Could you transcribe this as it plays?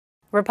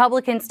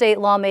Republican state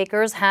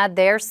lawmakers had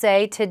their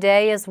say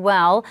today as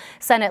well.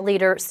 Senate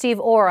Leader Steve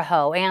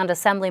Oroho and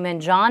Assemblyman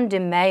John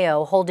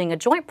DiMaio holding a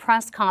joint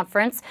press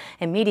conference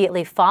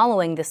immediately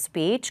following the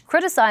speech,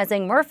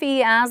 criticizing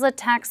Murphy as a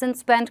tax and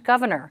spend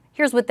governor.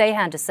 Here's what they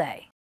had to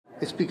say.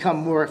 It's become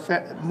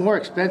more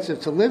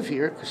expensive to live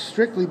here,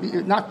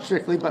 not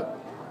strictly, but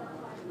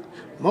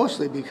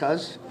mostly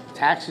because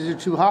taxes are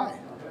too high.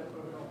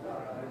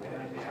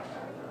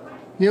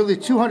 Nearly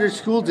 200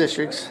 school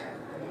districts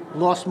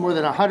lost more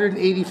than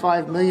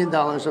 $185 million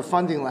of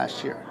funding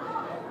last year.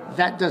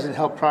 That doesn't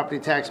help property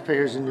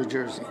taxpayers in New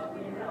Jersey.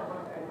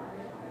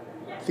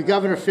 The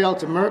governor failed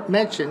to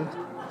mention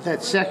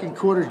that second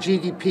quarter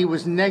GDP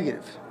was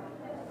negative.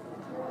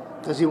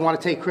 Does he want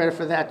to take credit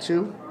for that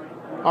too?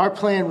 Our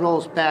plan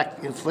rolls back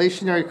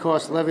inflationary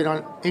costs levied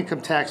on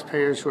income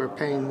taxpayers who are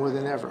paying more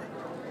than ever.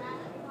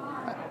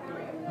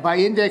 By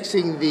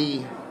indexing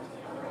the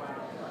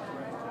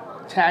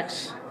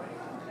tax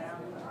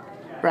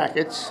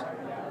brackets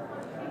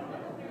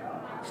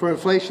for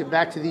inflation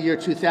back to the year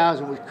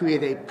 2000 would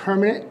create a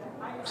permanent,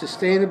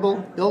 sustainable,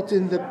 built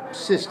in the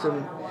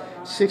system,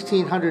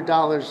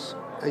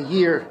 $1,600 a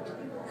year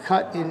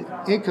cut in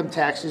income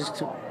taxes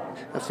to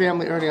a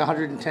family earning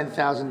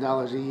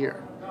 $110,000 a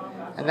year.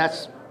 And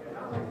that's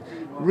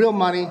real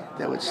money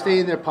that would stay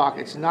in their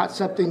pockets, not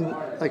something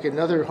like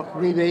another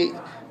rebate,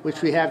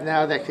 which we have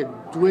now, that could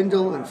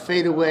dwindle and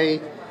fade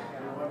away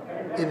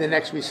in the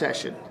next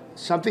recession.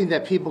 Something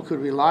that people could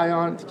rely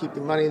on to keep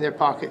the money in their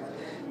pocket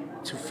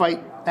to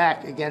fight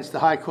back against the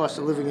high cost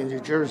of living in New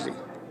Jersey.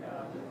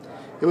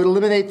 It would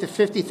eliminate the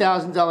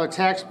 $50,000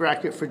 tax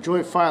bracket for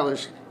joint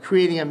filers,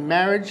 creating a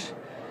marriage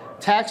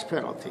tax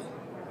penalty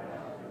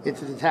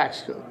into the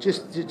tax code.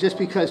 Just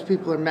because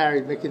people are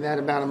married making that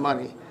amount of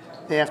money,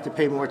 they have to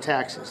pay more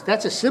taxes.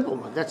 That's a simple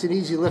one. That's an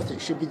easy lift.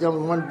 It should be done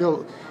in one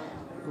bill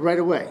right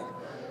away.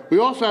 We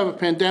also have a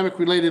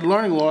pandemic-related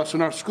learning loss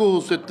in our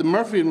schools that the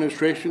Murphy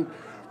administration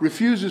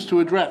refuses to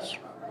address,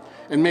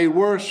 and made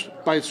worse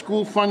by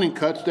school funding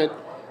cuts that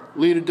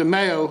Leader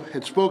DiMaio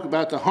had spoke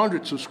about to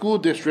hundreds of school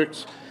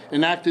districts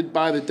enacted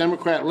by the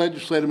Democrat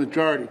legislative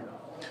majority.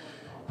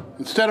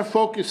 Instead of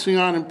focusing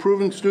on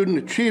improving student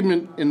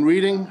achievement in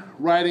reading,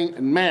 writing,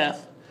 and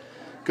math,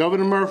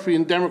 Governor Murphy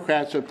and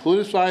Democrats have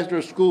politicized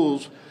our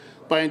schools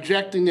by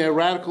injecting their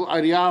radical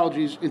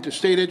ideologies into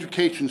state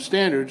education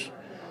standards,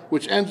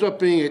 which ends up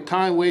being a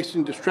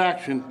time-wasting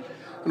distraction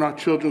in our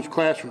children's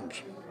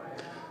classrooms.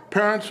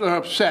 Parents are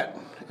upset,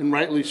 and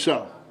rightly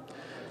so.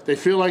 They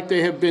feel like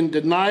they have been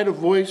denied a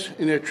voice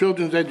in their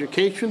children's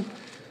education,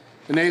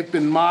 and they have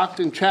been mocked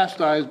and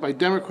chastised by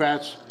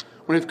Democrats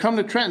when they've come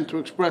to Trenton to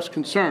express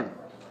concern.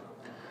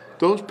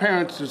 Those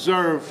parents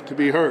deserve to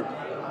be heard.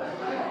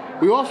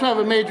 We also have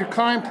a major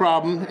crime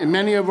problem in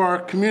many of our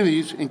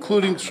communities,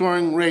 including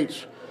soaring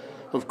rates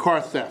of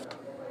car theft.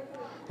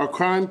 Our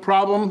crime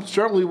problem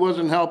certainly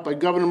wasn't helped by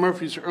Governor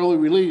Murphy's early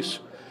release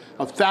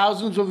of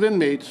thousands of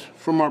inmates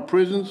from our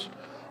prisons,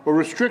 or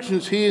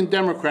restrictions he and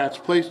Democrats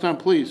placed on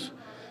police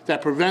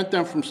that prevent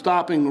them from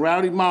stopping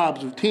rowdy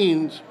mobs of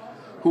teens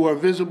who are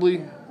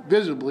visibly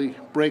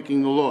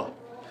breaking the law.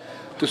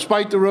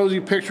 Despite the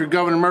rosy picture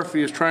Governor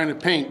Murphy is trying to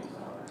paint,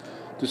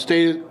 the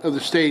state of the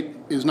state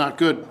is not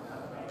good.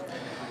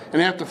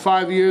 And after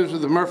 5 years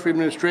of the Murphy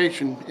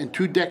administration and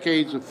 2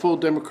 decades of full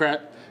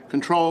Democrat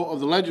control of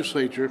the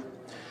legislature,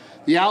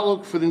 the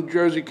outlook for New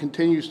Jersey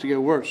continues to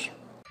get worse.